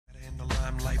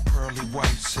right,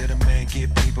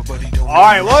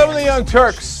 welcome to the Young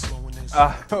Turks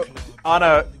on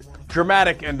a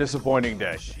dramatic and disappointing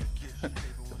day.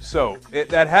 So,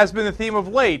 that has been the theme of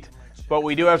late, but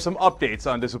we do have some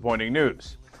updates on disappointing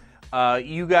news.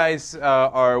 You guys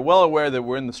are well aware that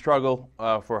we're in the struggle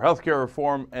for healthcare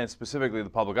reform and specifically the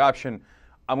public option.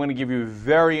 I'm going to give you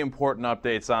very important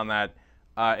updates on that.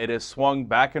 It has swung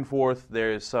back and forth.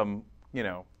 There's some,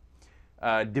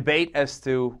 debate as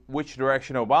to which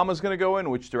direction Obama's going to go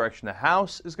in, which direction the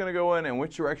House is going to go in, and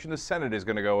which direction the Senate is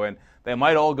going to go in. They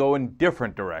might all go in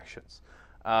different directions.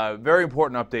 Very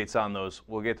important updates on those.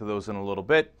 We'll get to those in a little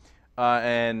bit.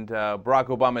 And Barack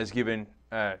Obama has given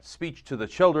a speech to the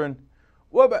children.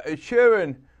 What about the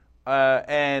children?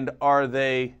 And are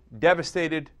they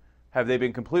devastated? Have they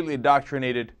been completely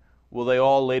indoctrinated? Will they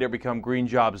all later become green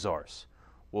job czars?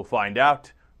 We'll find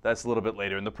out. That's a little bit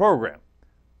later in the program.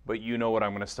 But you know what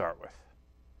I'm going to start with.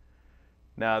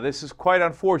 Now, this is quite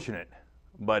unfortunate,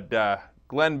 but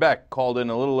Glenn Beck called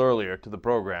in a little earlier to the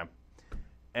program,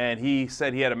 and he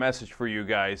said he had a message for you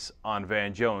guys on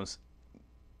Van Jones,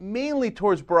 mainly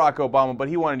towards Barack Obama, but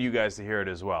he wanted you guys to hear it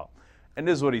as well. And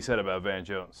this is what he said about Van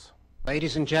Jones.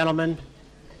 Ladies and gentlemen,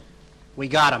 we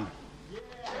got him.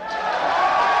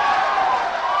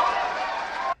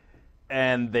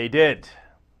 And they did.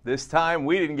 This time,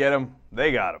 we didn't get him,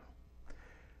 they got him.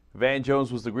 Van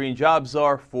Jones was the green job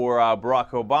czar for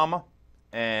Barack Obama,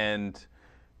 and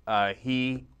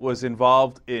he was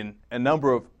involved in a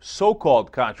number of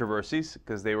so-called controversies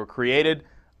because they were created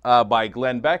by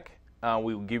Glenn Beck.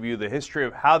 We will give you the history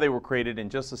of how they were created in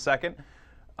just a second.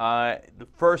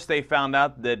 First, they found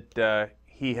out that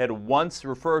he had once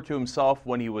referred to himself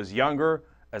when he was younger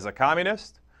as a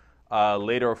communist.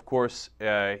 Later, of course,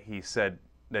 he said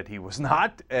that he was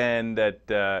not, and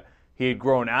that he had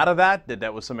grown out of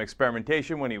that was some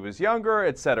experimentation when he was younger,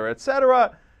 etc.,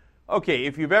 etc. Okay,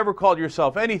 if you've ever called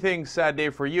yourself anything, sad day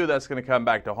for you, that's going to come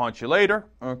back to haunt you later,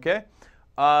 okay?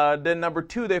 Then number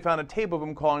two, they found a tape of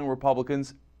him calling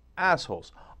Republicans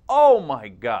assholes. Oh my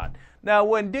God. Now,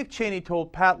 when Dick Cheney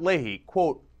told Pat Leahy,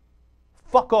 quote,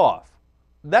 fuck off,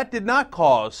 that did not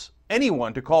cause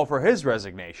anyone to call for his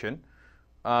resignation.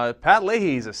 Pat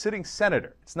Leahy is a sitting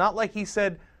senator. It's not like he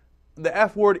said the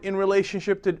F word in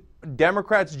relationship to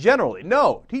Democrats generally.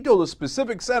 No, he told a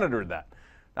specific senator that.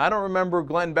 I don't remember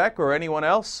Glenn Beck or anyone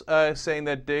else saying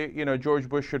that George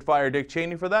Bush should fire Dick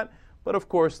Cheney for that. But of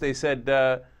course, they said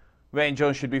Van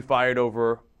Jones should be fired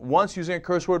over once using a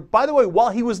curse word. By the way, while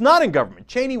he was not in government,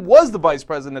 Cheney was the vice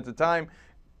president at the time.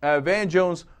 Van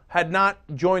Jones had not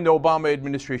joined the Obama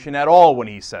administration at all when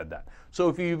he said that. So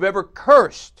if you've ever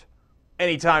cursed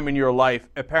any time in your life,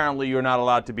 apparently you're not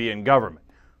allowed to be in government.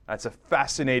 That's a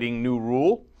fascinating new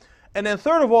rule. And then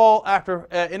third of all, after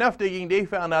enough digging, they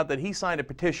found out that he signed a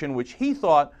petition which he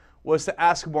thought was to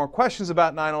ask more questions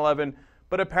about 9/11,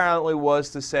 but apparently was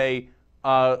to say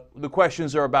the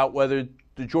questions are about whether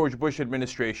the George Bush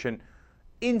administration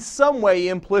in some way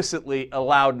implicitly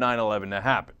allowed 9/11 to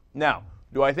happen. Now,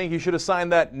 do I think he should have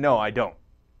signed that? No, I don't.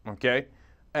 Okay?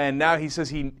 And now he says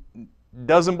he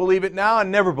doesn't believe it now and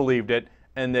never believed it,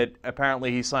 and that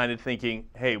apparently he signed it thinking,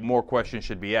 hey, more questions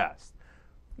should be asked.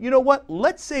 You know what?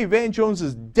 Let's say Van Jones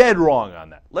is dead wrong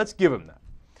on that. Let's give him that.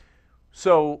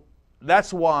 So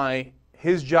that's why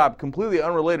his job, completely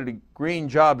unrelated to green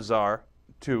job czar,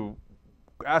 to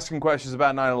asking questions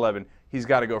about 9/11, he's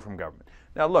got to go from government.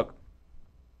 Now look,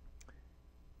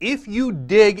 if you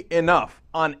dig enough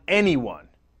on anyone,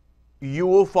 you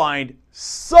will find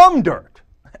some dirt,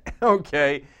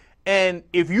 okay? And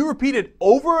if you repeat it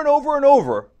over and over and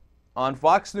over on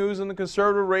Fox News and the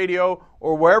conservative radio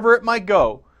or wherever it might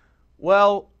go,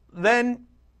 well, then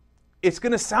it's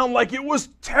going to sound like it was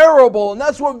terrible, and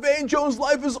that's what Van Jones'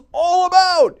 life is all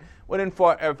about. When in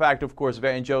fact, of course,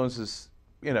 Van Jones has,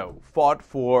 fought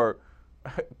for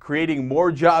creating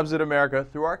more jobs in America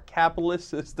through our capitalist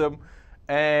system,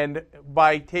 and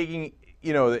by taking,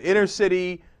 the inner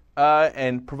city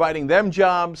and providing them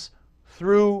jobs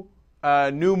through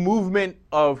a new movement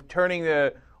of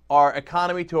turning our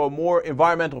economy to a more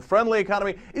environmental friendly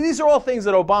economy. And these are all things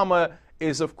that Obama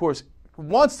is, of course,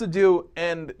 wants to do,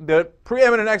 and the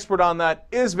preeminent expert on that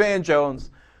is Van Jones.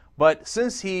 But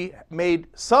since he made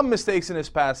some mistakes in his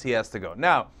past, he has to go.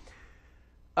 Now,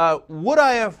 would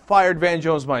I have fired Van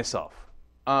Jones myself?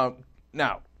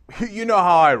 Now, you know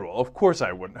how I roll. Of course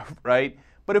I wouldn't have, right?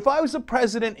 But if I was the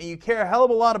president and you care a hell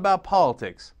of a lot about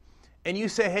politics, and you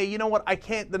say, hey, you know what, I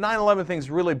can't, the 9/11 thing's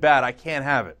really bad, I can't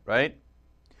have it, right?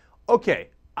 Okay,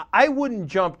 I wouldn't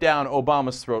jump down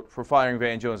Obama's throat for firing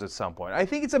Van Jones at some point. I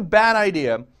think it's a bad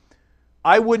idea.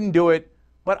 I wouldn't do it,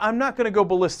 but I'm not going to go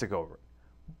ballistic over it.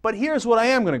 But here's what I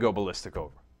am going to go ballistic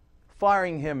over.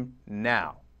 Firing him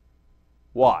now.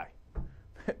 Why?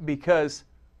 Because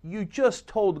you just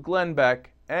told Glenn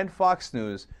Beck and Fox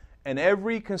News and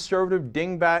every conservative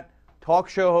dingbat talk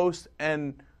show host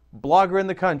and blogger in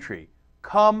the country,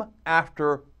 come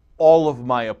after all of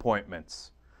my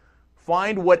appointments.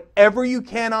 Find whatever you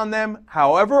can on them,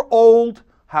 however old,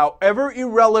 however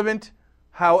irrelevant,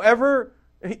 however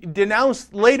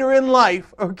denounced later in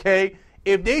life, okay?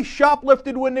 If they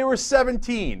shoplifted when they were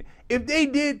 17, if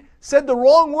they said the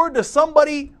wrong word to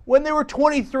somebody when they were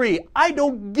 23, I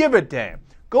don't give a damn.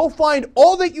 Go find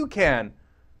all that you can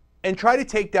and try to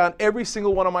take down every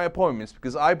single one of my appointments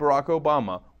because I, Barack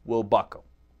Obama, will buckle.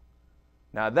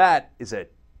 Now that is a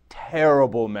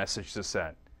terrible message to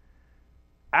send.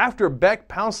 After Beck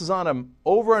pounces on him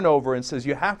over and over and says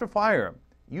you have to fire him,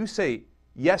 you say,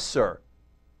 yes, sir.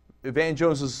 Van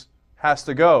Jones has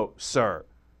to go, sir.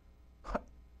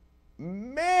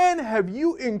 Man, have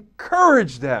you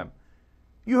encouraged them.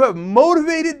 You have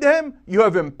motivated them. You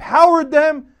have empowered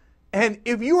them. And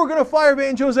if you were going to fire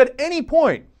Van Jones at any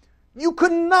point, you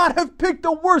could not have picked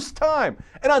a worse time.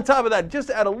 And on top of that, just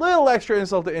to add a little extra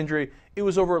insult to injury, it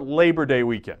was over Labor Day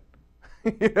weekend.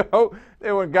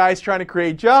 There were guys trying to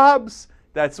create jobs.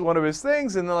 That's one of his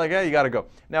things. And they're like, hey, you got to go.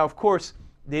 Now, of course,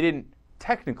 they didn't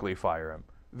technically fire him.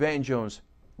 Van Jones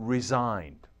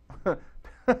resigned.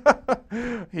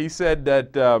 He said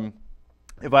that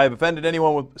if I have offended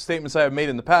anyone with statements I have made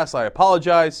in the past, I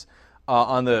apologize.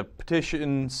 On the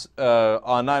petitions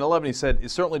on 9/11, he said, it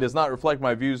certainly does not reflect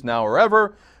my views now or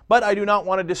ever, but I do not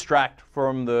want to distract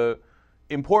from the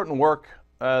important work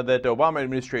that the Obama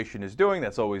administration is doing.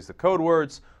 That's always the code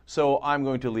words. So I'm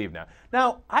going to leave now.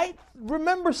 Now, I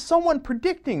remember someone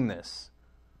predicting this.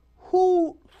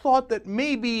 Who thought that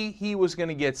maybe he was going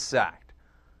to get sacked?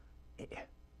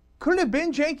 Could it have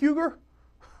been Cenk Uygur?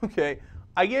 Okay,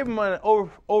 I gave him an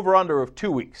over-under of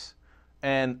 2 weeks.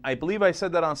 And I believe I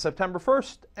said that on September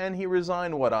 1st, and he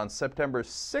resigned, what, on September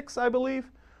 6th, I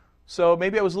believe? So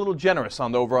maybe I was a little generous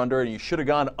on the over-under, and you should have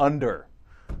gone under.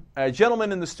 A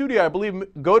gentleman in the studio, I believe,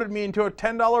 goaded me into a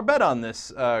 $10 bet on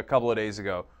this a couple of days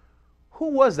ago. Who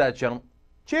was that gentleman?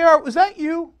 JR, was that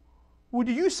you?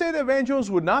 Did you say that Van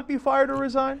Jones would not be fired or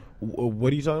resign?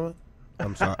 What are you talking about?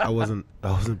 I'm sorry, I wasn't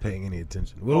paying any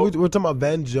attention. We're talking about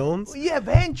Van Jones? Yeah,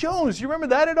 Van Jones. You remember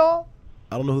that at all?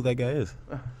 I don't know who that guy is.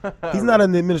 He's not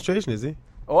in the administration, is he?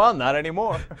 Well, not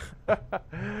anymore.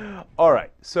 All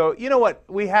right. So you know what?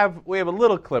 We have a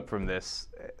little clip from this.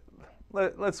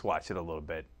 Let's watch it a little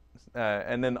bit,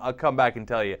 and then I'll come back and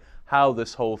tell you how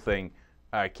this whole thing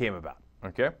came about.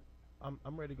 Okay? I'm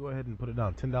ready to go ahead and put it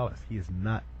down. $10. He is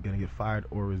not gonna get fired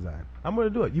or resign. I'm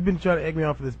gonna do it. You've been trying to egg me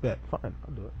on for this bet. Fine,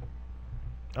 I'll do it.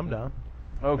 I'm down.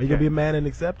 Okay. Are you gonna be a man and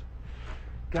accept?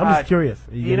 God, I'm just curious.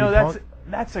 You know,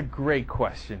 that's a great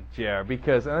question, JR,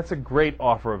 and that's a great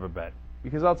offer of a bet.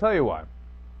 Because I'll tell you why.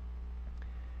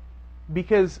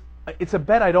 Because it's a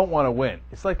bet I don't want to win.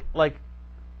 It's like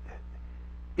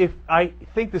if I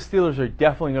think the Steelers are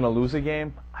definitely going to lose a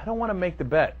game, I don't want to make the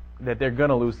bet that they're going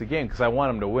to lose the game because I want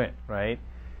them to win, right?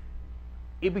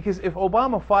 Because if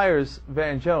Obama fires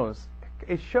Van Jones,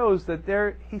 it shows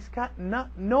that he's got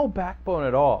no backbone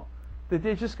at all. That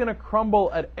they're just going to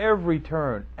crumble at every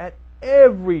turn. At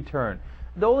every turn.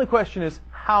 The only question is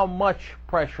how much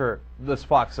pressure does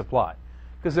Fox apply?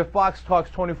 Because if Fox talks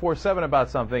 24/7 about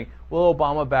something, will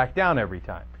Obama back down every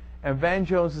time? And Van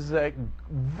Jones is a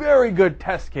very good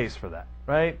test case for that,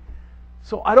 right?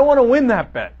 So I don't want to win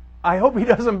that bet. I hope he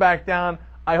doesn't back down.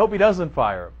 I hope he doesn't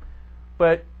fire him.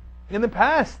 But in the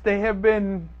past, they have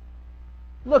been...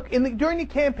 Look, during the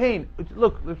campaign,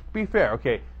 let's be fair,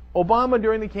 okay? Obama,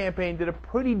 during the campaign, did a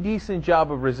pretty decent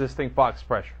job of resisting Fox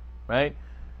pressure, right?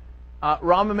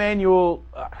 Rahm Emanuel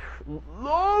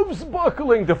loves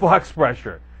buckling to Fox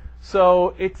pressure.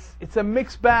 So it's a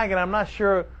mixed bag, and I'm not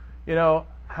sure,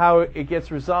 how it gets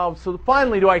resolved. So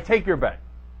finally, do I take your bet?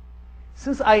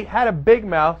 Since I had a big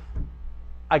mouth,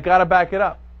 I got to back it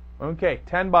up. Okay,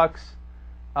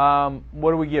 $10.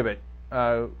 What do we give it?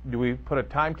 Do we put a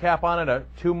time cap on it?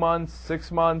 2 months,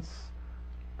 6 months?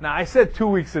 Now I said 2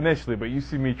 weeks initially, but you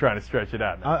see me trying to stretch it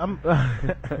out now.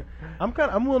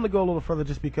 I'm willing to go a little further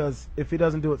just because if he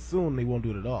doesn't do it soon, he won't do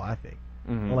it at all. I think,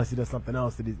 unless he does something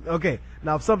else. Okay.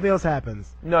 Now if something else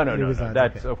happens, no.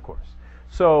 That's okay. Of course.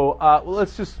 So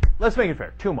let's make it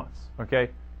fair. 2 months.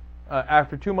 Okay.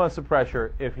 After 2 months of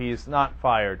pressure, if he's not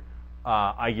fired,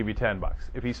 I give you $10.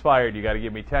 If he's fired, you got to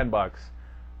give me $10,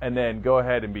 and then go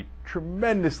ahead and be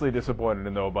tremendously disappointed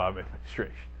in the Obama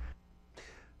administration.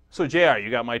 So, JR, you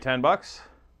got my $10?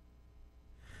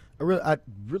 I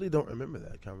really don't remember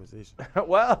that conversation.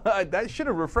 Well, that should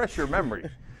have refreshed your memory.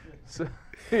 So,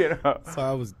 you know. So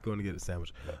I was going to get a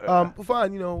sandwich. But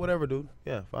fine, whatever, dude.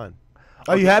 Yeah, fine.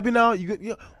 Are you happy now?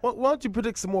 Why don't you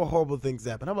predict some more horrible things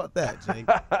happen? How about that,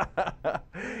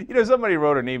 Jake? Somebody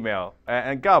wrote an email,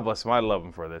 and God bless them, I love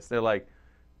them for this. They're like,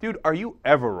 dude, are you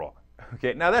ever wrong?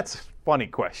 Okay, now that's a funny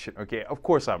question. Okay, of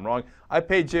course I'm wrong. I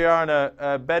paid JR on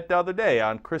a bet the other day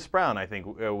on Chris Brown, I think.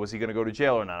 Was he going to go to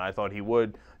jail or not? I thought he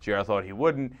would. JR thought he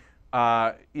wouldn't.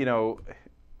 I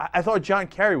thought John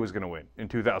Kerry was going to win in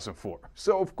 2004.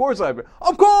 So of course I've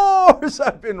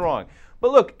been wrong.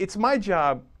 But look, it's my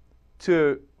job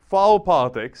to follow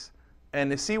politics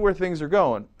and to see where things are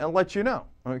going and let you know.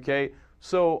 Okay,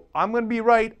 so I'm going to be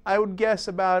right. I would guess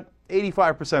about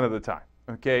 85% of the time.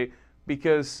 Okay,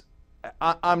 because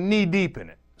I'm knee deep in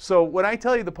it. So when I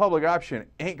tell you the public option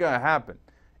ain't going to happen,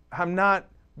 I'm not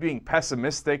being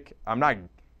pessimistic. I'm not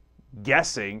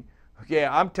guessing. Okay,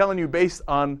 I'm telling you based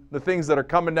on the things that are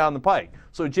coming down the pike.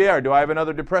 So, JR, do I have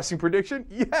another depressing prediction?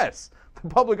 Yes. The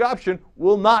public option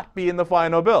will not be in the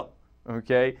final bill.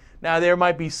 Okay? Now, there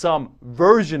might be some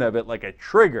version of it, like a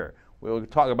trigger. We'll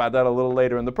talk about that a little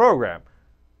later in the program.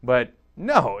 But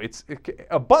no, it's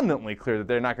abundantly clear that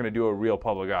they're not going to do a real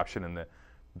public option in the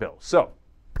bill. So,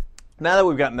 now that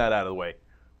we've gotten that out of the way,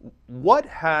 what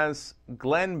has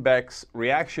Glenn Beck's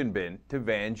reaction been to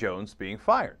Van Jones being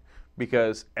fired?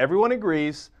 Because everyone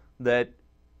agrees that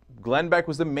Glenn Beck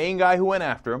was the main guy who went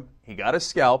after him. He got his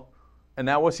scalp, and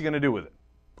now what's he going to do with it?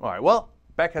 All right, well,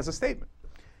 Beck has a statement.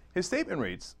 His statement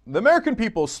reads, "The American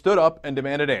people stood up and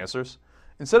demanded answers.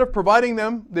 Instead of providing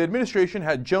them, the administration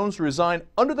had Jones resign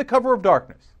under the cover of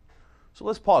darkness." So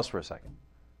let's pause for a second.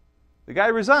 The guy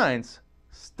resigns,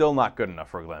 still not good enough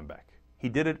for Glenn Beck. He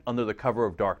did it under the cover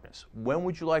of darkness. When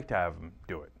would you like to have him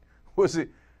do it?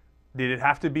 Did it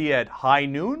have to be at high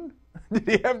noon? Did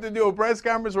he have to do a press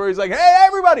conference where he's like, "Hey,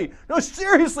 everybody, no,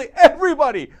 seriously,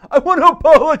 everybody, I want to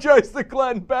apologize to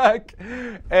Glenn Beck,"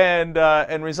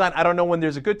 and resign? I don't know when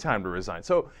there's a good time to resign.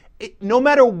 So no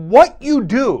matter what you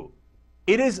do,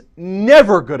 it is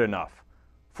never good enough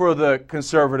for the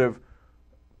conservative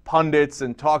pundits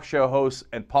and talk show hosts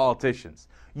and politicians.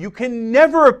 You can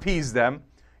never appease them.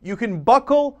 You can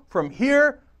buckle from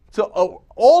here to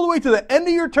all the way to the end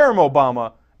of your term,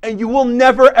 Obama, and you will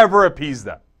never, ever appease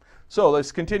them. So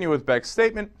let's continue with Beck's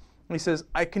statement. He says,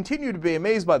 "I continue to be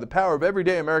amazed by the power of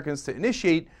everyday Americans to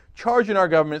initiate charge in our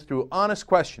government through honest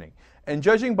questioning. And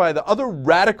judging by the other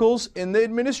radicals in the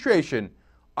administration,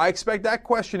 I expect that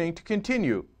questioning to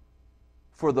continue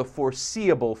for the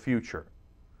foreseeable future."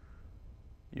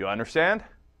 You understand?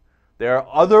 There are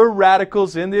other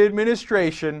radicals in the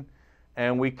administration,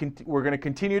 and we're going to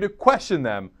continue to question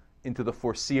them into the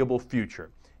foreseeable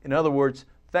future. In other words,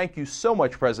 thank you so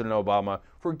much, President Obama,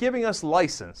 for giving us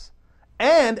license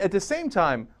and at the same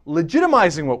time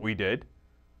legitimizing what we did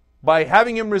by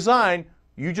having him resign.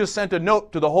 You just sent a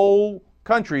note to the whole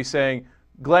country saying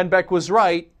Glenn Beck was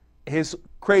right, his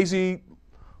crazy,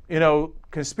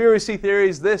 conspiracy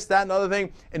theories, this, that, and other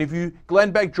thing. And if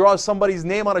Glenn Beck draws somebody's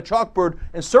name on a chalkboard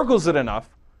and circles it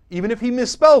enough, even if he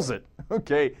misspells it,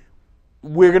 okay,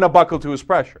 we're going to buckle to his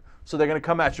pressure. So they're going to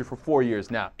come at you for 4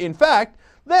 years now. In fact,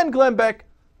 then Glenn Beck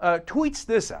tweets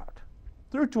this out.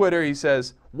 Through Twitter, he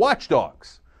says,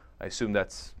 "Watchdogs." I assume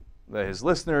that's his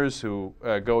listeners who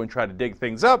go and try to dig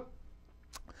things up.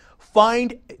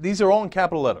 These are all in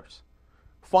capital letters.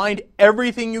 "Find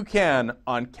everything you can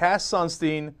on Cass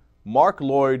Sunstein, Mark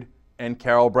Lloyd, and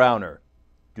Carol Browner.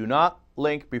 Do not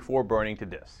link before burning to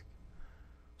disk."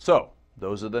 So,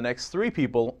 those are the next 3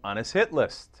 people on his hit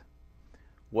list.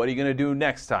 What are you going to do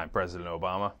next time, President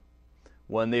Obama?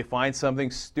 When they find something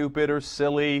stupid or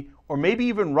silly, or maybe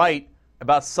even right,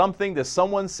 about something that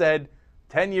someone said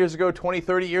 10 years ago, 20,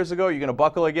 30 years ago, you're going to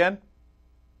buckle again?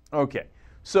 Okay.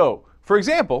 So, for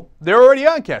example, they're already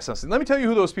on Cass Sunstein. Let me tell you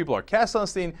who those people are. Cass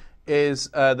Sunstein is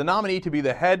the nominee to be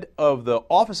the head of the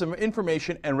Office of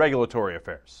Information and Regulatory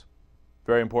Affairs.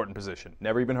 Very important position.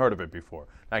 Never even heard of it before.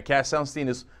 Now, Cass Sunstein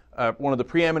is one of the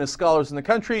preeminent scholars in the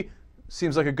country.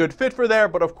 Seems like a good fit for there,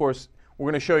 but of course, we're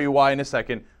going to show you why in a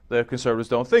second. The conservatives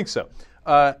don't think so.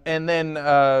 And then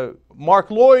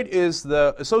Mark Lloyd is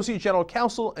the Associate General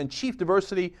Counsel and Chief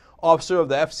Diversity Officer of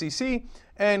the FCC.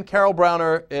 And Carol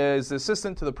Browner is the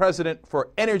Assistant to the President for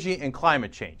Energy and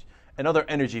Climate Change. Another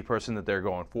energy person that they're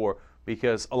going for,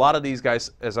 because a lot of these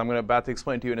guys, as I'm about to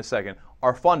explain to you in a second,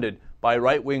 are funded by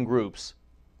right-wing groups.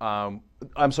 The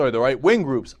right-wing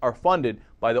groups are funded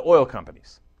by the oil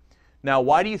companies. Now,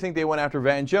 why do you think they went after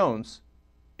Van Jones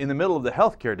in the middle of the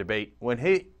healthcare debate when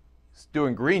he's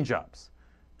doing green jobs?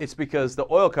 It's because the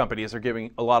oil companies are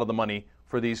giving a lot of the money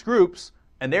for these groups,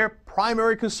 And their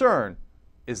primary concern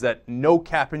is that no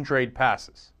cap-and-trade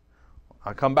passes.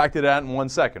 I'll come back to that in 1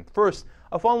 second. First,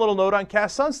 a fun little note on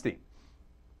Cass Sunstein.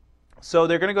 So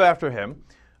they're going to go after him.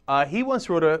 He once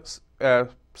wrote a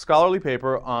scholarly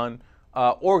paper on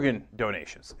organ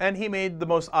donations. And he made the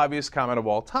most obvious comment of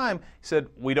all time. He said,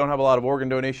 we don't have a lot of organ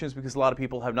donations because a lot of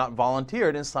people have not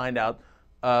volunteered and signed out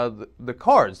the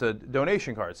cards, the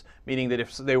donation cards, meaning that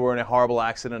if they were in a horrible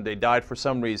accident, they died for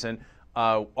some reason,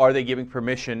 are they giving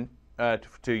permission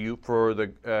to you for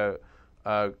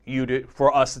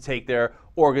for us to take their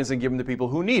organs and give them to people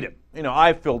who need it? You know,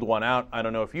 I've filled one out. I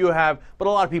don't know if you have, but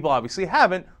a lot of people obviously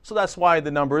haven't, so that's why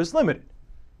the number is limited.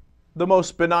 The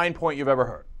most benign point you've ever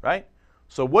heard, right?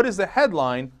 So what is the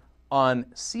headline on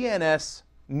CNS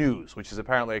News, which is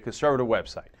apparently a conservative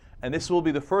website? And this will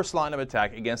be the first line of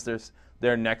attack against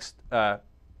their next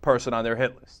person on their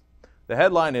hit list. The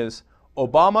headline is,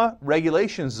 Obama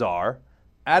regulation czar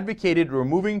advocated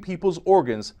removing people's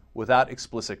organs without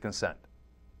explicit consent.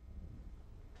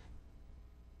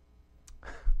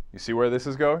 You see where this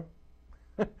is going?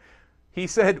 He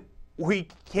said, we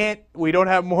don't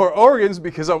have more organs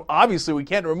because obviously we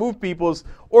can't remove people's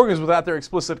organs without their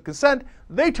explicit consent.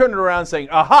 They turned it around saying,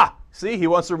 aha, see, he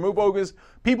wants to remove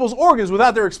people's organs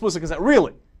without their explicit consent.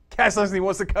 Really? Cass Sunstein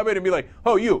wants to come in and be like,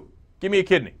 oh, you, give me a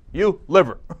kidney. You,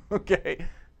 liver. Okay.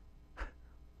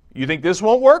 You think this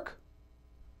won't work?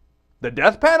 The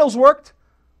death panels worked.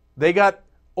 They got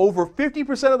over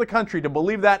 50% of the country to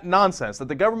believe that nonsense, that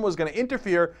the government was going to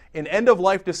interfere in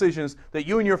end-of-life decisions that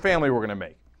you and your family were going to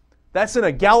make. That's in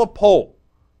a Gallup poll.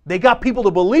 They got people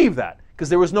to believe that because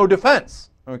there was no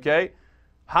defense. Okay?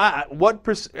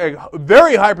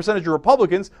 Very high percentage of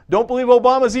Republicans don't believe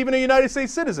Obama's even a United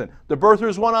States citizen. The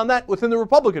birthers won on that within the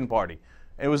Republican Party.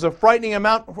 It was a frightening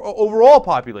amount for overall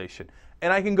population.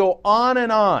 And I can go on.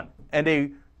 And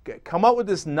they come up with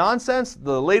this nonsense,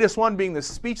 the latest one being the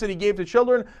speech that he gave to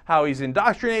children, how he's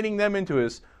indoctrinating them into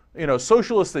his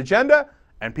socialist agenda,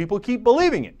 and people keep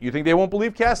believing it. You think they won't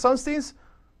believe Cass Sunstein's?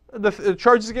 The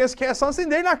charges against Cass Sunstein?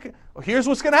 They're not. Here's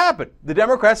what's going to happen. The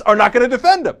Democrats are not going to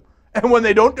defend him. And when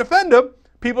they don't defend him,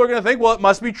 people are going to think, well, it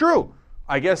must be true.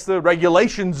 I guess the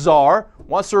regulation czar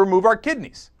wants to remove our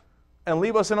kidneys and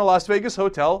leave us in a Las Vegas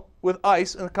hotel with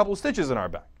ice and a couple of stitches in our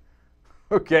back.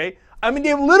 Okay? I mean,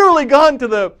 they've literally gone to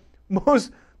the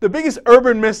biggest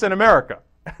urban myths in America,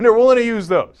 and they're willing to use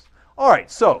those. All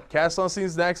right, so Cass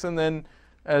Sunstein's next, and then,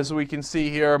 as we can see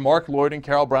here, Mark Lloyd and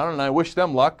Carol Brown, and I wish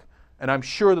them luck, and I'm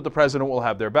sure that the president will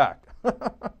have their back.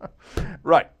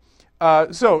 Right.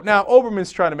 So now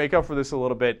Oberman's trying to make up for this a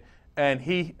little bit, and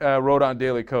he wrote on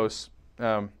Daily Kos,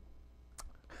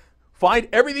 find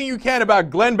everything you can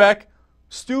about Glenn Beck,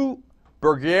 Stu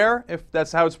Burguiere, if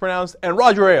that's how it's pronounced, and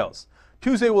Roger Ailes.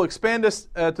 Tuesday will expand this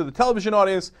to the television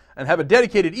audience and have a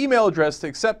dedicated email address to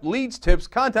accept leads, tips,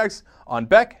 contacts on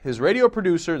Beck, his radio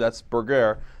producer, that's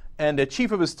Burguiere, and the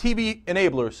chief of his TV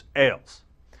enablers, Ailes.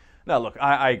 Now, look,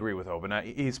 I agree with Oben.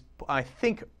 He's, I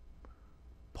think,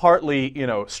 partly,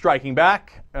 striking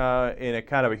back in a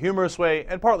kind of a humorous way,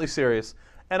 and partly serious,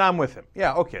 and I'm with him.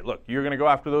 Yeah, okay, look, you're going to go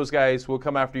after those guys. We'll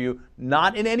come after you.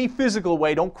 Not in any physical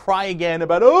way. Don't cry again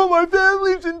about, oh, my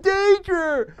family's in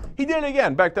danger. He did it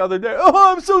again back the other day.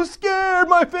 Oh, I'm so scared.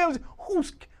 My family's...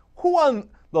 Who on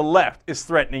the left is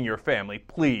threatening your family?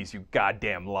 Please, you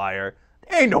goddamn liar.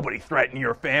 There ain't nobody threatening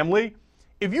your family.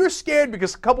 If you're scared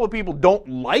because a couple of people don't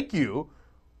like you,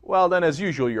 well, then, as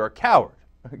usual, you're a coward.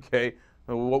 Okay?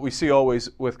 What we see always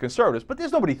with conservatives. But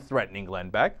there's nobody threatening Glenn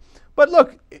Beck. But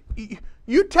look,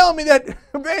 you tell me that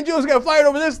Van Jones got fired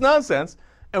over this nonsense,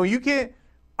 and you can't,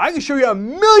 I can show you a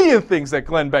million things that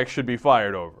Glenn Beck should be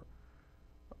fired over.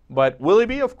 But will he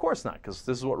be? Of course not, because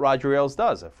this is what Roger Ailes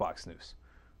does at Fox News.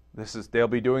 They'll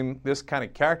be doing this kind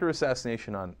of character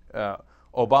assassination on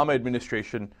Obama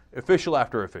administration, official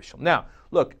after official. Now,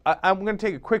 look, I'm going to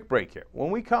take a quick break here.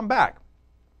 When we come back,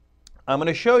 I'm going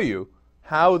to show you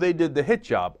how they did the hit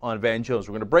job on Van Jones.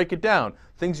 We're going to break it down,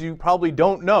 things you probably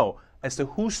don't know as to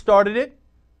who started it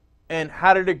and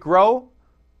how did it grow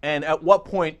and at what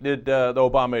point did the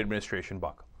Obama administration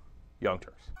buckle. Young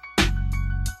Turks.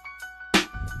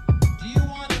 Do you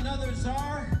want another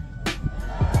czar?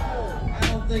 I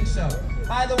don't think so.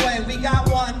 By the way, we got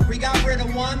one. We got rid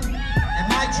of one. And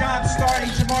my job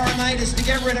starting tomorrow night is to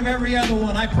get rid of every other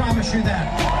one. I promise you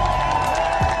that.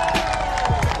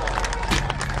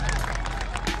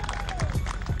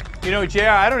 JR,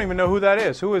 I don't even know who that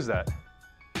is. Who is that?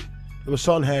 It was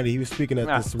Sean Hannity. He was speaking at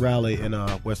this rally in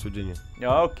West Virginia.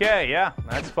 Okay, yeah.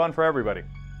 That's fun for everybody.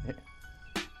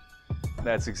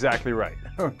 That's exactly right.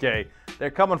 Okay. They're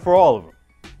coming for all of them.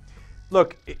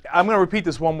 Look, I'm going to repeat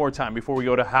this one more time before we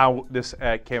go to how this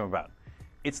came about.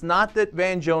 it's not that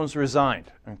Van Jones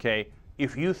resigned, okay?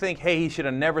 If you think, hey, he should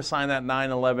have never signed that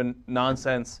 9/11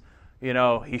 nonsense, you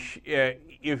know,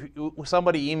 if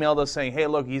somebody emailed us saying, hey,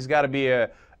 look, he's got to be a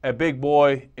big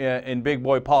boy in big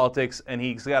boy politics, and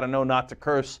he's got to know not to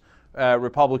curse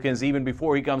Republicans even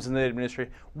before he comes into the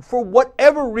administration. For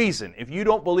whatever reason, if you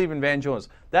don't believe in Van Jones,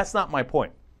 that's not my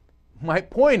point. My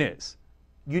point is,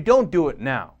 you don't do it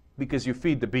now because you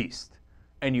feed the beast,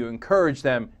 and you encourage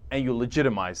them, and you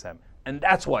legitimize them. And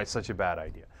that's why it's such a bad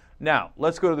idea. Now,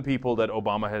 let's go to the people that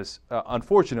Obama has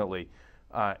unfortunately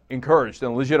encouraged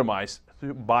and legitimized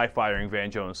by firing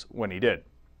Van Jones when he did.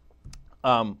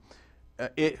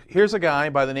 Here's a guy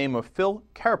by the name of Phil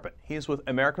Kerpen. He's with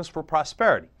Americans for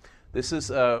Prosperity. This is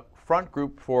a front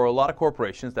group for a lot of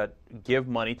corporations that give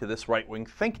money to this right-wing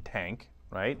think tank,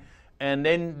 right? And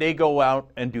then they go out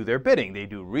and do their bidding. They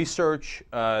do research.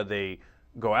 They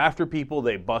go after people.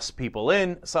 They bust people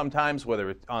in sometimes, whether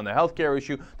it's on the healthcare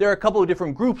issue. There are a couple of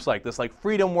different groups like this, like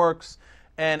Freedom Works.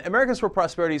 And Americans for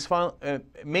Prosperity is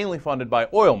mainly funded by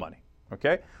oil money,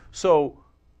 okay? So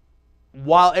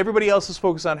while everybody else is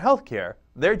focused on healthcare,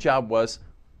 their job was,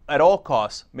 at all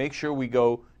costs, make sure we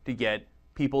go to get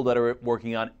people that are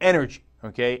working on energy,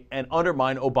 okay, and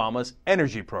undermine Obama's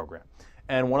energy program.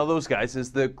 And one of those guys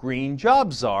is the green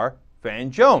job czar,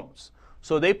 Van Jones.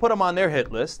 So they put him on their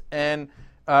hit list, and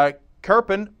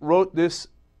Kerpen wrote this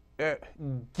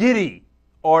giddy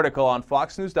article on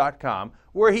FoxNews.com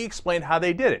where he explained how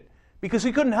they did it. Because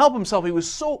he couldn't help himself. He was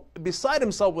so beside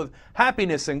himself with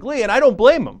happiness and glee, and I don't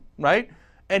blame him, right?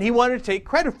 And he wanted to take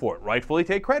credit for it, rightfully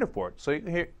take credit for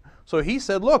it. So he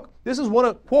said, look, this is one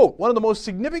of the most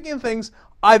significant things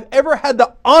I've ever had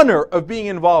the honor of being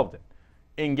involved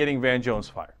in getting Van Jones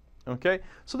fired. Okay?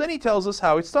 So then he tells us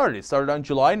how it started. It started on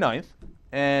July 9th,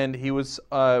 and he went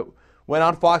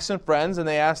on Fox and Friends, and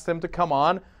they asked him to come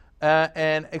on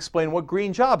and explain what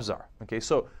green jobs are. Okay,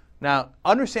 so now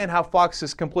understand how Fox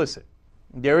is complicit.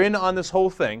 They're in on this whole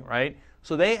thing, right?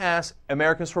 So they asked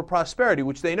Americans for Prosperity,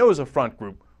 which they know is a front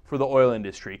group for the oil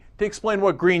industry, to explain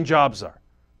what green jobs are.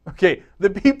 Okay, the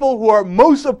people who are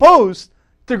most opposed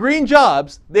to green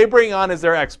jobs, they bring on as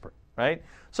their expert, right?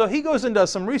 So he goes and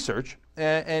does some research,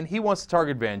 and he wants to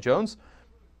target Van Jones,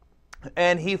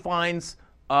 and he finds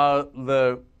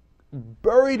buried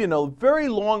in a very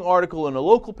long article in a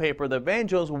local paper that Van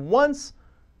Jones once,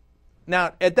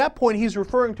 now at that point he's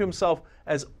referring to himself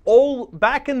as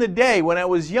back in the day when I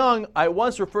was young, I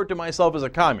once referred to myself as a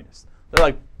communist. They're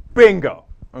like, bingo,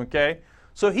 okay?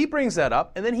 So he brings that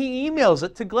up, and then he emails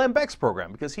it to Glenn Beck's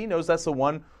program because he knows that's the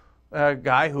one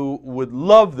guy who would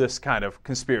love this kind of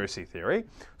conspiracy theory.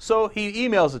 So he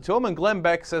emails it to him, and Glenn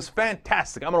Beck says,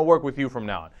 fantastic, I'm going to work with you from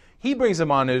now on. He brings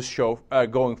him on his show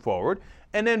going forward,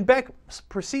 and then Beck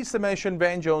proceeds to mention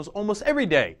Van Jones almost every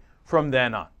day from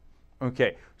then on.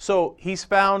 Okay, so he's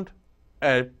found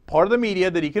a part of the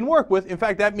media that he can work with. In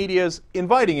fact, that media is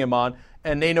inviting him on,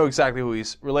 and they know exactly who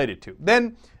he's related to.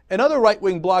 Then another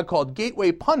right-wing blog called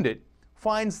Gateway Pundit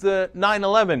finds the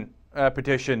 9/11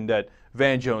 petition that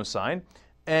Van Jones signed,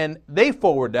 and they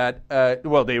forward that,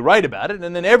 they write about it,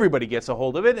 and then everybody gets a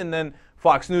hold of it, and then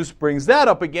Fox News brings that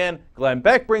up again, Glenn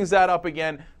Beck brings that up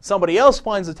again, somebody else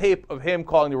finds a tape of him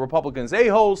calling the Republicans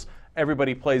a-holes,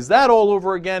 everybody plays that all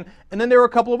over again, and then there are a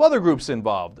couple of other groups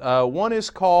involved. One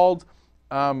is called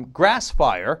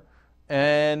Grassfire,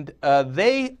 and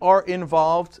they are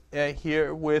involved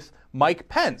here with Mike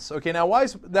Pence. Okay, now why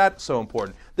is that so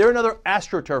important? They're another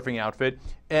astroturfing outfit,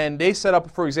 and they set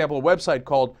up, for example, a website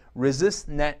called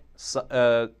ResistNet,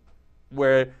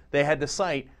 where they had the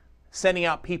site sending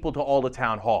out people to all the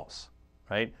town halls,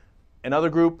 right? Another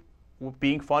group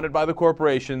being funded by the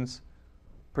corporations,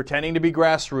 pretending to be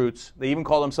grassroots. They even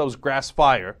call themselves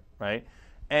Grassfire, right?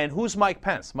 And who's Mike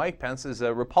Pence? Mike Pence is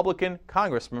a Republican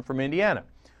congressman from Indiana,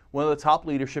 one of the top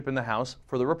leadership in the House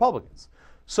for the Republicans.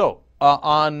 So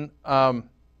on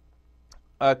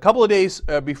a couple of days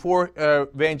before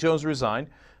Van Jones resigned,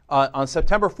 on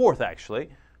September 4th actually,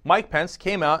 Mike Pence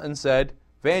came out and said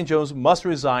Van Jones must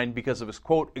resign because of his,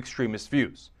 quote, extremist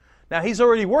views. Now he's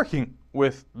already working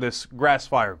with this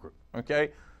Grassfire group,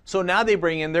 okay? So now they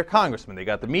bring in their congressman. They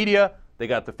got the media, they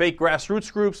got the fake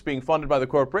grassroots groups being funded by the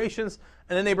corporations,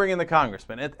 and then they bring in the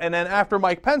congressman. And then after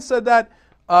Mike Pence said that,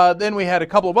 then we had a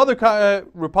couple of other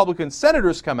Republican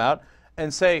senators come out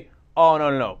and say, oh,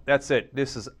 no, that's it.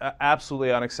 This is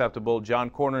absolutely unacceptable.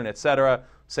 John Cornyn, et cetera,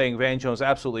 saying Van Jones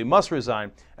absolutely must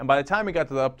resign. And by the time it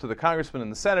got up to the congressmen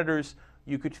and the senators,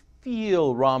 you could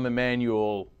feel Rahm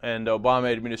Emanuel and the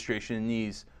Obama administration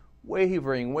knees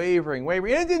wavering. And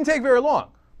it didn't take very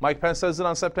long. Mike Pence says it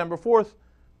on September 4th,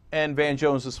 and Van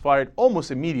Jones is fired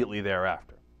almost immediately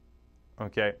thereafter.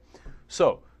 Okay?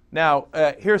 So now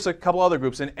here's a couple other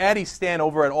groups. And Addie Stan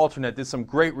over at Alternate did some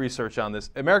great research on this.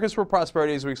 Americans for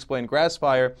Prosperity, as we explained,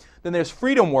 Grassfire. Then there's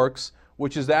Freedom Works,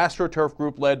 which is the AstroTurf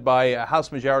group led by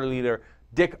House Majority Leader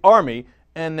Dick Armey.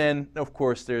 And then, of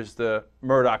course, there's the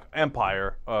Murdoch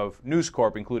empire of News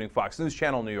Corp, including Fox News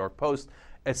Channel, New York Post,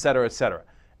 et cetera, et cetera.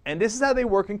 And this is how they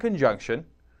work in conjunction.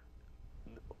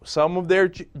 Some of their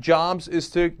jobs is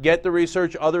to get the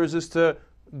research, others is to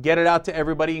get it out to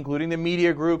everybody, including the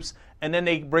media groups, and then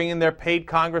they bring in their paid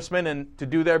congressmen and to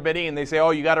do their bidding, and they say,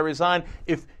 oh, you got to resign.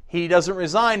 If he doesn't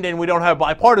resign, then we don't have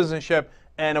bipartisanship.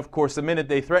 And, of course, the minute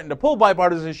they threaten to pull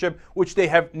bipartisanship, which they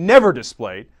have never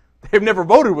displayed, they've never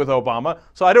voted with Obama,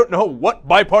 so I don't know what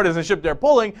bipartisanship they're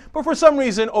pulling, but for some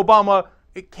reason, Obama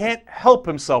can't help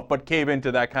himself but cave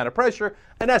into that kind of pressure,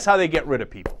 and that's how they get rid of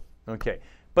people. Okay,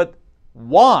 but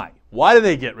why? Why do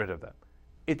they get rid of them?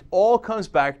 It all comes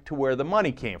back to where the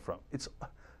money came from. It's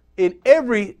in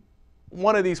every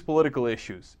one of these political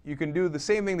issues, you can do the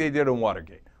same thing they did in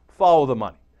Watergate. Follow the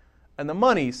money. And the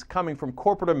money's coming from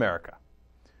corporate America,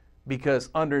 because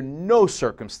under no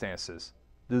circumstances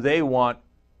do they want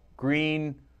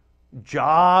green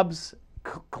jobs,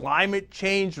 climate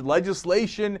change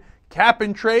legislation, cap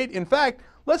and trade. In fact,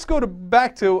 let's go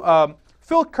back to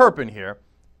Phil Kerpen here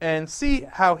and see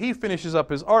how he finishes up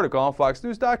his article on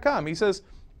FoxNews.com. He says,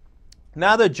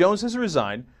 now that Jones has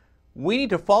resigned, we need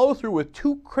to follow through with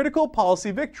two critical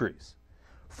policy victories.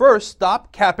 First,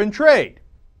 stop cap and trade,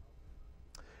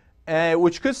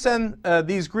 which could send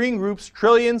these green groups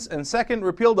trillions, and second,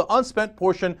 repeal the unspent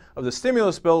portion of the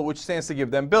stimulus bill, which stands to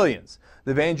give them billions.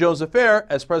 The Van Jones affair,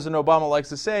 as President Obama likes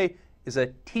to say, is a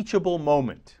teachable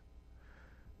moment.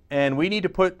 And we need to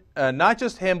put not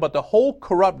just him, but the whole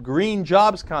corrupt green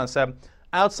jobs concept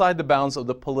outside the bounds of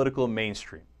the political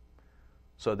mainstream.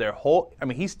 So their whole, I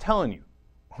mean, he's telling you,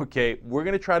 okay, we're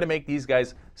going to try to make these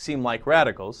guys seem like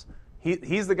radicals.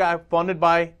 He's the guy funded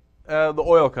by the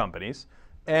oil companies.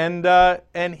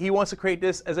 And he wants to create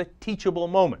this as a teachable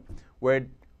moment where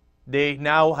they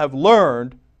now have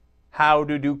learned how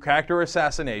to do character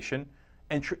assassination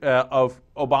and, of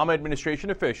Obama administration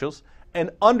officials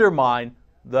and undermine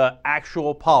the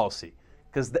actual policy,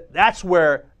 because that's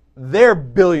where their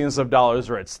billions of dollars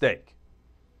are at stake.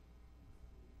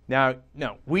 Now,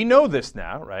 we know this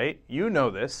now, right? You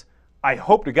know this. I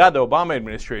hope to God the Obama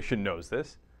administration knows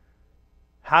this.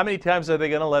 How many times are they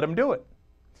going to let him do it?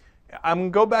 I'm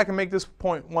going to go back and make this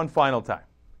point one final time.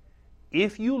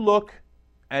 If you look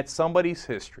at somebody's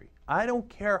history, I don't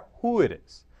care who it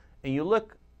is, and you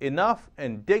look enough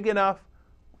and dig enough,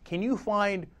 can you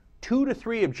find 2 to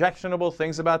 3 objectionable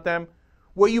things about them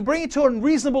where you bring it to a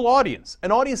reasonable audience,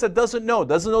 an audience that doesn't know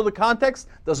the context,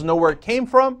 doesn't know where it came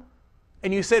from,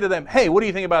 and you say to them, hey, what do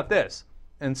you think about this?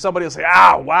 And somebody will say,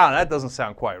 wow, that doesn't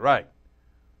sound quite right.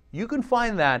 You can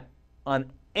find that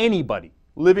on anybody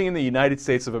living in the United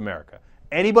States of America,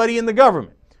 anybody in the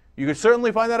government. You could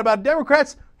certainly find that about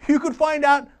Democrats. You could find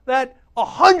out that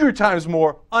 100 times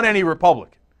more on any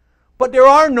Republican. But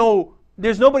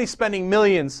there's nobody spending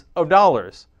millions of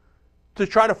dollars to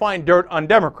try to find dirt on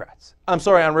Democrats. I'm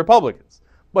sorry, on Republicans.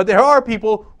 But there are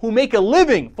people who make a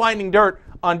living finding dirt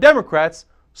on Democrats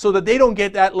so that they don't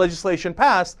get that legislation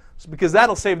passed, because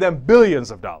that'll save them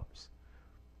billions of dollars.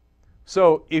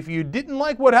 So if you didn't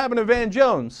like what happened to Van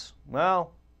Jones,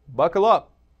 well, buckle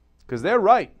up, because they're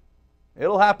right.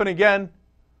 It'll happen again.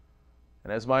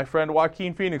 And as my friend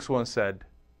Joaquin Phoenix once said,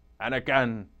 and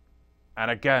again,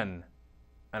 and again,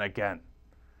 and again.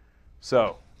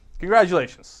 So,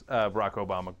 congratulations, Barack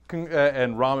Obama,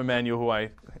 and Rahm Emanuel, who I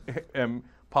am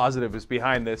positive is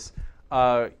behind this.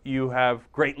 You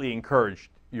have greatly encouraged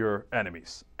your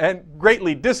enemies and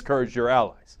greatly discouraged your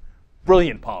allies.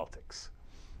 Brilliant politics.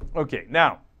 Okay,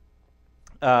 now,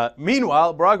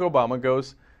 meanwhile, Barack Obama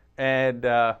goes and,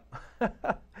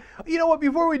 you know what,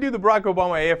 before we do the Barack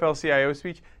Obama AFL-CIO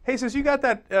speech, hey, sis, you got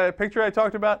that picture I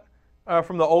talked about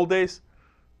from the old days?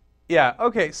 Yeah,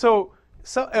 okay, so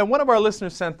and one of our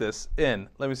listeners sent this in.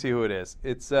 Let me see who it is.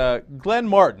 It's Glenn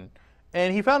Martin,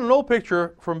 and he found an old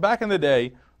picture from back in the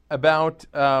day about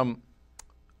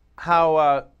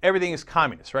how everything is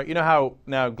communist, right? You know how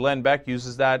now Glenn Beck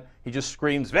uses that? He just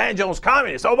screams, Van Jones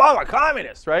communist, Obama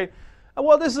communist, right?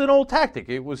 Well, this is an old tactic.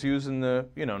 It was used in the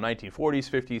 1940s,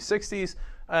 50s, 60s.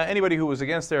 Anybody who was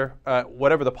against their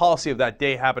whatever the policy of that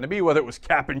day happened to be, whether it was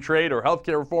cap and trade or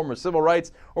healthcare reform or civil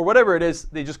rights or whatever it is,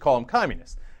 they just call them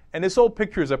communists. And this old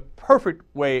picture is a perfect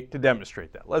way to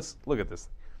demonstrate that. Let's look at this.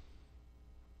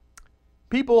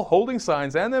 People holding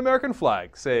signs and the American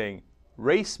flag saying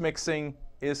race mixing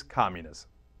is communism.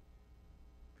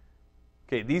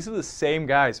 Okay, these are the same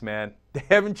guys, man. They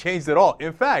haven't changed at all.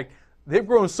 In fact, they've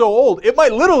grown so old, it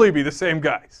might literally be the same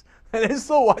guys. And they're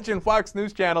still watching Fox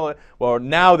News Channel. Well,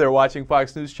 now they're watching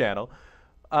Fox News Channel.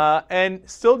 And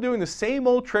still doing the same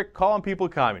old trick, calling people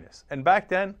communists. And back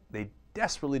then, they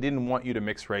desperately didn't want you to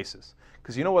mix races.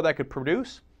 Because you know what that could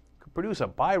produce? It could produce a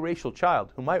biracial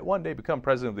child who might one day become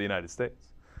president of the United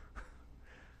States.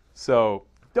 So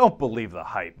don't believe the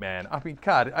hype, man. I mean,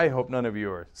 God, I hope none of you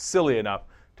are silly enough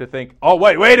to think, oh,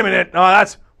 wait a minute. No,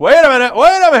 wait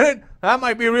a minute. That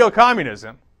might be real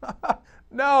communism.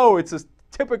 No, it's a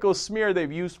typical smear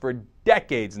they've used for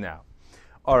decades now.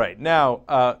 All right, now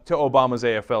to Obama's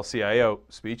AFL-CIO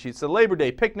speech. It's a Labor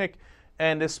Day picnic,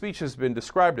 and this speech has been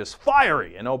described as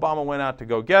fiery, and Obama went out to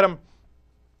go get him.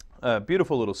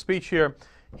 Beautiful little speech here.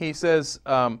 He says,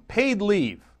 paid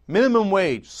leave, minimum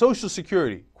wage, Social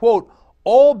Security, quote,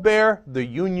 all bear the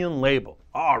union label.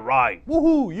 All right,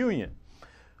 woohoo, union.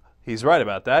 He's right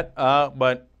about that,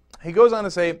 but he goes on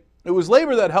to say, it was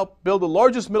labor that helped build the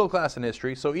largest middle class in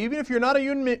history, so even if you're not a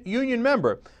union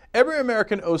member, every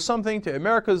American owes something to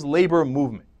America's labor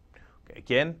movement. Okay,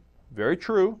 again, very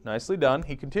true, nicely done.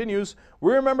 He continues,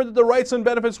 we remember that the rights and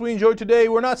benefits we enjoy today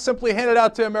were not simply handed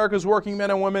out to America's working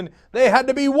men and women. They had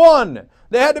to be won.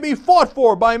 They had to be fought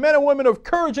for by men and women of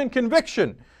courage and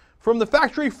conviction. From the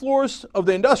factory floors of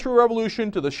the Industrial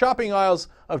Revolution to the shopping aisles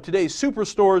of today's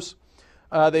superstores,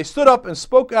 they stood up and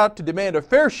spoke out to demand a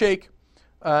fair shake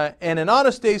and an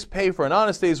honest day's pay for an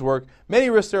honest day's work. Many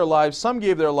risked their lives, some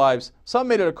gave their lives, some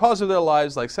made it a cause of their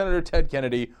lives, like Senator Ted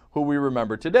Kennedy, who we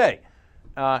remember today.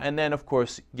 And then, of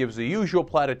course, gives the usual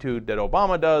platitude that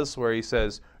Obama does, where he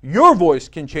says, your voice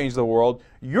can change the world,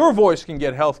 your voice can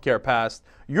get health care passed,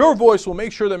 your voice will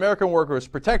make sure the American worker is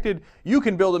protected, you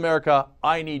can build America,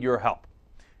 I need your help.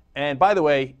 And by the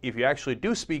way, if you actually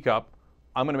do speak up,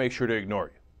 I'm going to make sure to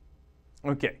ignore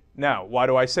you. Okay, now, why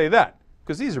do I say that?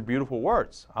 Because these are beautiful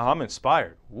words. I'm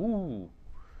inspired. Ooh.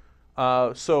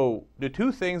 So the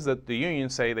two things that the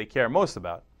unions say they care most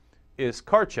about is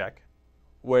card check,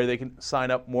 where they can sign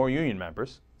up more union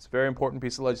members. It's a very important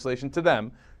piece of legislation to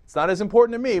them. It's not as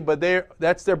important to me, but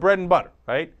that's their bread and butter,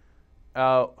 right?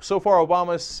 So far,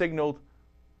 Obama has signaled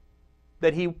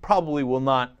that he probably will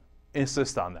not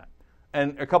insist on that.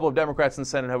 And a couple of Democrats in the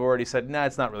Senate have already said, nah,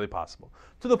 it's not really possible.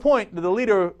 To the point that the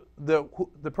leader, the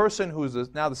person who's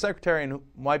now the secretary and who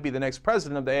might be the next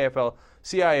president of the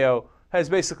AFL-CIO has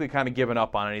basically kind of given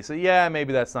up on it. He said, yeah,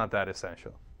 maybe that's not that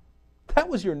essential. That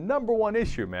was your number one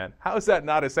issue, man. How is that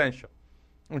not essential?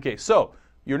 Okay, so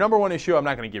your number one issue, I'm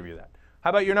not going to give you that.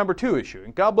 How about your number two issue?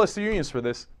 And God bless the unions for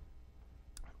this,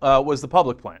 was the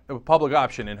public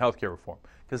option in healthcare reform.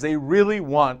 Because they really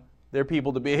want their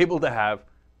people to be able to have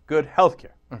good health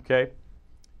care, okay?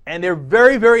 And they're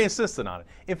very, very insistent on it.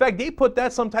 In fact, they put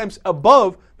that sometimes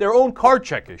above their own card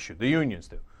check issue, the unions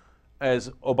do. Is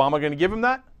Obama going to give them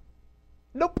that?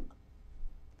 Nope.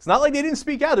 It's not like they didn't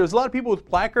speak out. There's a lot of people with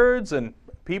placards, and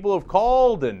people have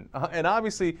called and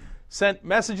obviously sent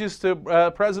messages to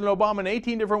President Obama in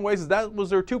 18 different ways. That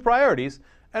was their two priorities.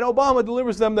 And Obama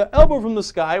delivers them the elbow from the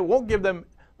sky, won't give them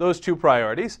those two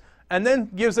priorities, and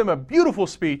then gives them a beautiful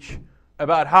speech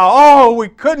about how, oh, we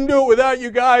couldn't do it without you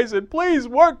guys, and please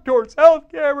work towards health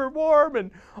care reform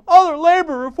and other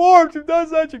labor reforms who've done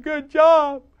such a good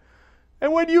job.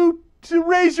 And when you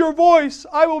raise your voice,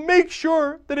 I will make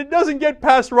sure that it doesn't get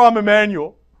past Rahm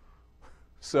Emanuel.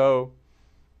 So,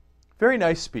 very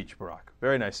nice speech, Barack.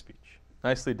 Very nice speech.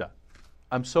 Nicely done.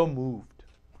 I'm so moved.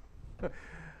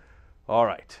 All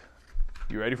right.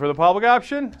 You ready for the public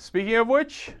option? Speaking of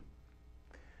which,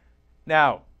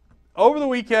 now, over the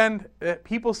weekend,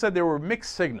 people said there were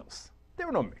mixed signals. There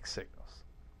were no mixed signals.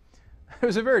 There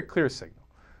was a very clear signal.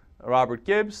 Robert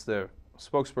Gibbs, the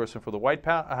spokesperson for the White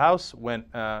House,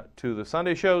 went to the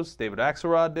Sunday shows. David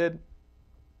Axelrod did.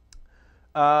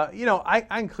 I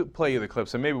can play you the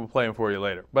clips, and maybe we'll play them for you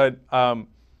later. But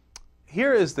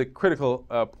here is the critical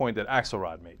point that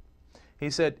Axelrod made. He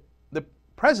said, the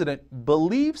president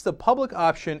believes the public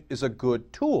option is a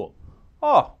good tool.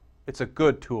 Oh, it's a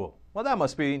good tool. Well, that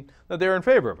must mean that they're in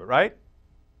favor of it, right?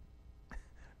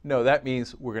 No, that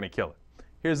means we're going to kill it.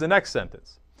 Here's the next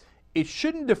sentence. It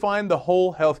shouldn't define the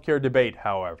whole healthcare debate,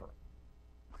 however.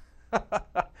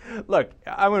 Look,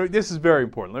 this is very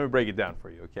important. Let me break it down for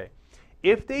you, okay?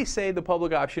 If they say the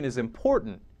public option is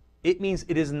important, it means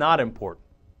it is not important.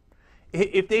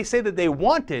 If they say that they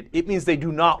want it, it means they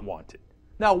do not want it.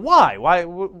 Now, why?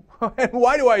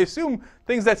 Why do I assume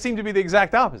things that seem to be the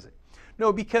exact opposite?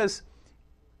 No, because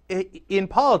in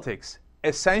politics,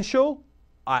 essential,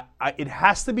 it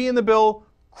has to be in the bill,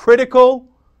 critical,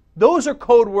 those are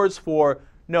code words for,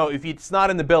 no, if it's not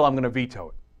in the bill, I'm going to veto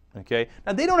it. Okay?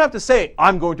 Now, they don't have to say,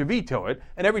 I'm going to veto it.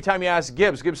 And every time you ask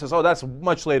Gibbs, Gibbs says, oh, that's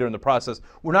much later in the process.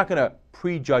 We're not going to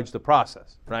prejudge the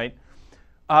process, right?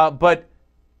 But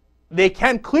they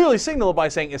can clearly signal it by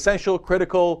saying essential,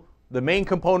 critical, the main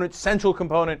component, central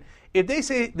component. If they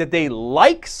say that they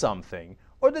like something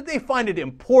or that they find it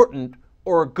important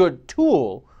or a good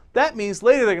tool, that means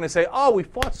later they're going to say, oh, we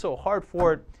fought so hard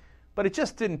for it, but it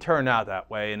just didn't turn out that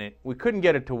way, and we couldn't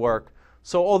get it to work.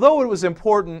 So although it was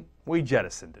important, we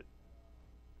jettisoned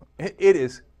it. It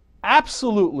is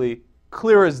absolutely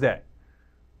clear as day.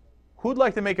 Who'd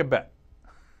like to make a bet?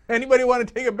 Anybody want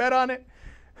to take a bet on it?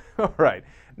 All right.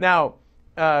 Now,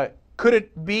 could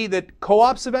it be that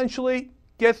co-ops eventually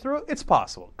get through? It's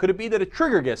possible. Could it be that a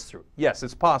trigger gets through? Yes,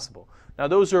 it's possible. Now,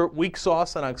 those are weak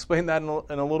sauce, and I'll explain that in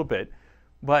a little bit.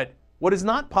 But what is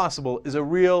not possible is a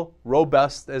real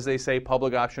robust, as they say,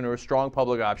 public option or a strong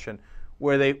public option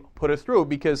where they put it through,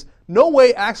 because no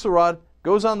way Axelrod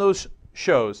goes on those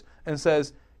shows and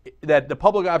says that the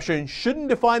public option shouldn't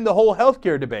define the whole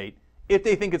healthcare debate if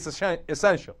they think it's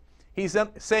essential. He's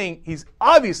saying, he's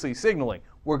obviously signaling,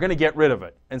 we're going to get rid of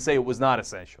it and say it was not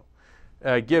essential.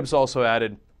 Gibbs also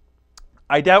added,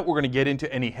 I doubt we're going to get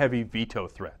into any heavy veto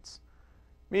threats,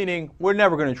 meaning we're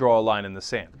never going to draw a line in the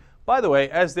sand. By the way,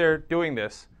 as they're doing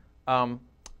this,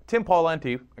 Tim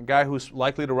Pawlenty, a guy who's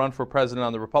likely to run for president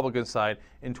on the Republican side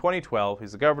in 2012,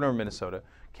 he's the governor of Minnesota,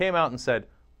 came out and said,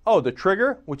 oh, the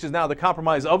trigger, which is now the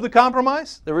compromise of the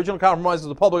compromise, the original compromise was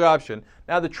the public option,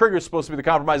 now the trigger is supposed to be the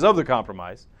compromise of the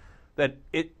compromise, that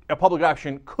a public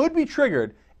option could be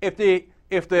triggered if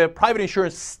the private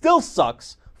insurance still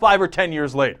sucks 5 or 10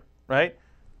 years later, right?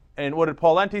 And what did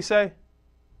Pawlenty say?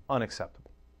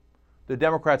 Unacceptable. The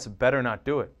Democrats better not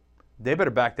do it. They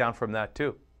better back down from that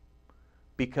too,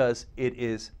 because it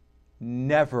is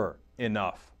never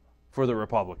enough for the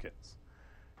Republicans.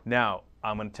 Now,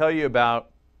 I'm going to tell you about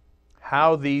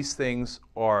how these things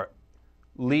are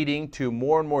leading to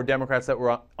more and more Democrats that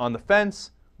were on the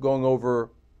fence going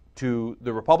over to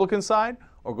the Republican side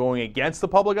or going against the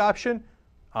public option.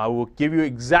 I will give you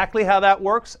exactly how that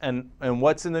works and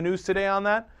what's in the news today on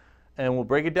that, and we'll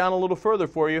break it down a little further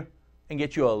for you and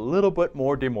get you a little bit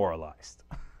more demoralized.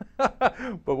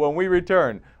 But when we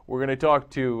return, we're going to talk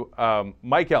to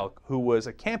Mike Elk, who was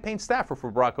a campaign staffer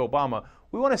for Barack Obama.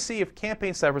 We want to see if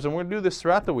campaign staffers, and we're going to do this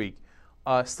throughout the week,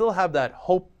 still have that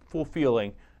hopeful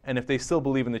feeling, and if they still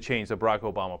believe in the change that Barack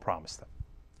Obama promised them.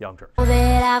 Young Turks. All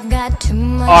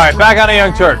right, back on the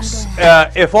Young Turks.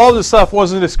 If all this stuff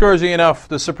wasn't discouraging enough,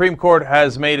 the Supreme Court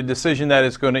has made a decision that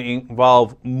is going to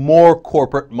involve more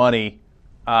corporate money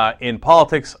in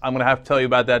politics. I'm going to have to tell you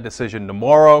about that decision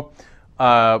tomorrow.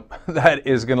 That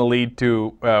is going to lead to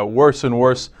worse and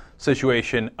worse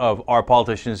situation of our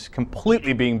politicians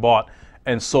completely being bought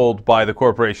and sold by the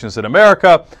corporations in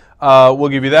America. We'll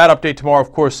give you that update tomorrow.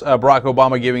 Of course, Barack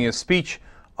Obama giving his speech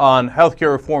on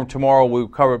healthcare reform tomorrow. We'll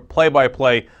cover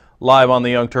play-by-play live on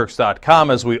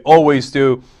theyoungturks.com, as we always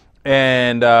do.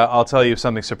 And I'll tell you if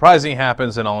something surprising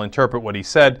happens, and I'll interpret what he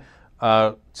said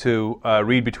to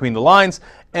read between the lines.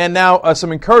 And now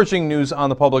some encouraging news on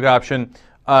the public option.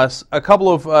 A couple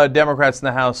of Democrats in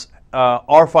the House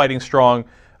are fighting strong.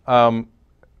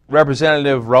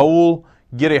 Representative Raul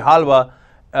Grijalva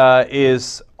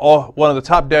is one of the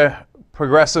top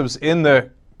progressives in the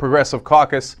Progressive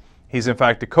Caucus. He's, in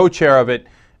fact, the co-chair of it.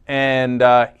 And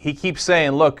he keeps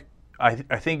saying, look, I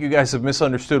think you guys have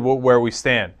misunderstood where we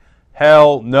stand.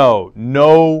 Hell no.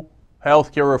 No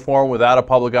health care reform without a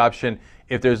public option.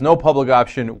 If there's no public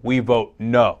option, we vote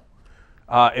no.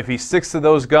 If he sticks to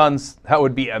those guns, that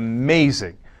would be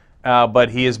amazing. But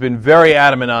he has been very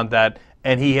adamant on that,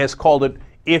 and he has called it,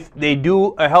 if they do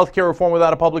a health care reform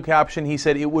without a public option, he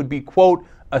said it would be, quote,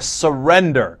 a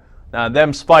surrender. Now,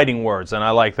 them's fighting words, and I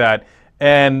like that.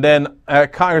 And then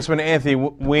Congressman Anthony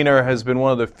Weiner has been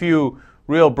one of the few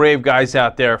real brave guys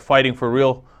out there fighting for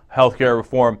real health care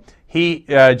reform. He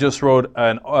just wrote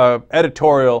an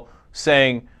editorial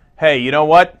saying, hey, you know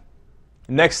what?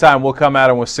 Next time we'll come at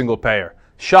him with single payer.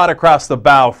 Shot across the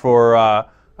bow for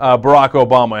Barack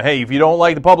Obama. Hey, if you don't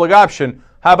like the public option,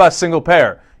 how about single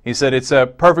payer? He said it's a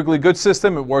perfectly good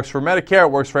system. It works for Medicare.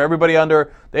 It works for everybody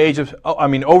under the age of,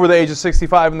 over the age of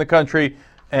 65 in the country.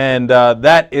 And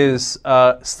that is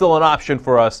still an option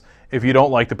for us if you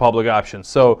don't like the public option.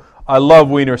 So I love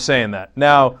Weiner saying that.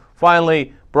 Now,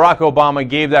 finally, Barack Obama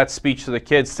gave that speech to the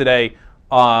kids today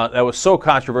that was so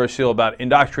controversial about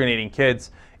indoctrinating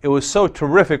kids. It was so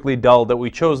terrifically dull that we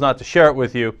chose not to share it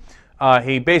with you.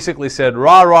 He basically said,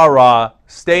 rah, rah, rah,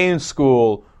 stay in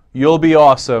school, you'll be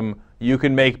awesome, you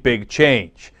can make big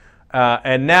change.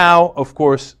 And now, of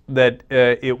course, that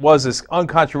it was as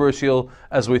uncontroversial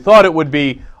as we thought it would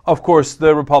be, of course,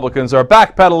 the Republicans are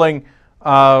backpedaling.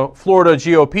 Florida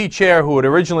GOP chair, who had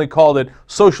originally called it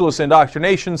socialist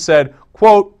indoctrination, said,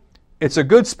 quote, "It's a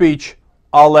good speech.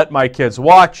 I'll let my kids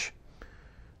watch."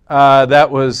 That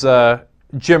was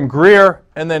Jim Greer.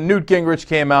 And then Newt Gingrich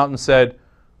came out and said,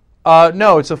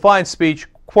 no, it's a fine speech.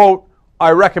 Quote,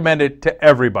 "I recommend it to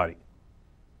everybody."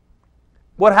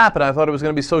 What happened? I thought it was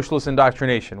going to be socialist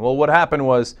indoctrination. Well, what happened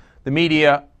was the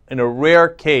media, in a rare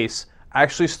case,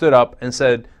 actually stood up and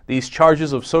said these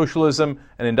charges of socialism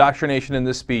and indoctrination in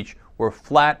this speech were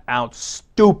flat out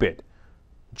stupid.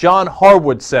 John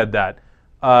Harwood said that,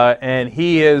 and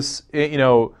he is,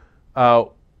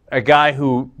 a guy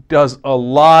who does a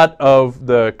lot of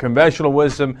the conventional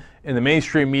wisdom in the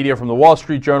mainstream media, from the Wall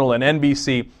Street Journal and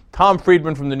NBC. Tom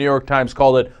Friedman from the New York Times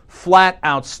called it flat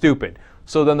out stupid.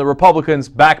 So then the Republicans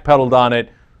backpedaled on it,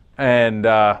 and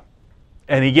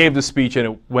he gave the speech,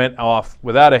 and it went off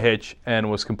without a hitch and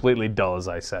was completely dull, as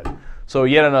I said. So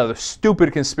yet another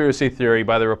stupid conspiracy theory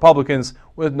by the Republicans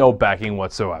with no backing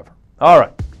whatsoever. All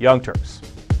right, Young Turks.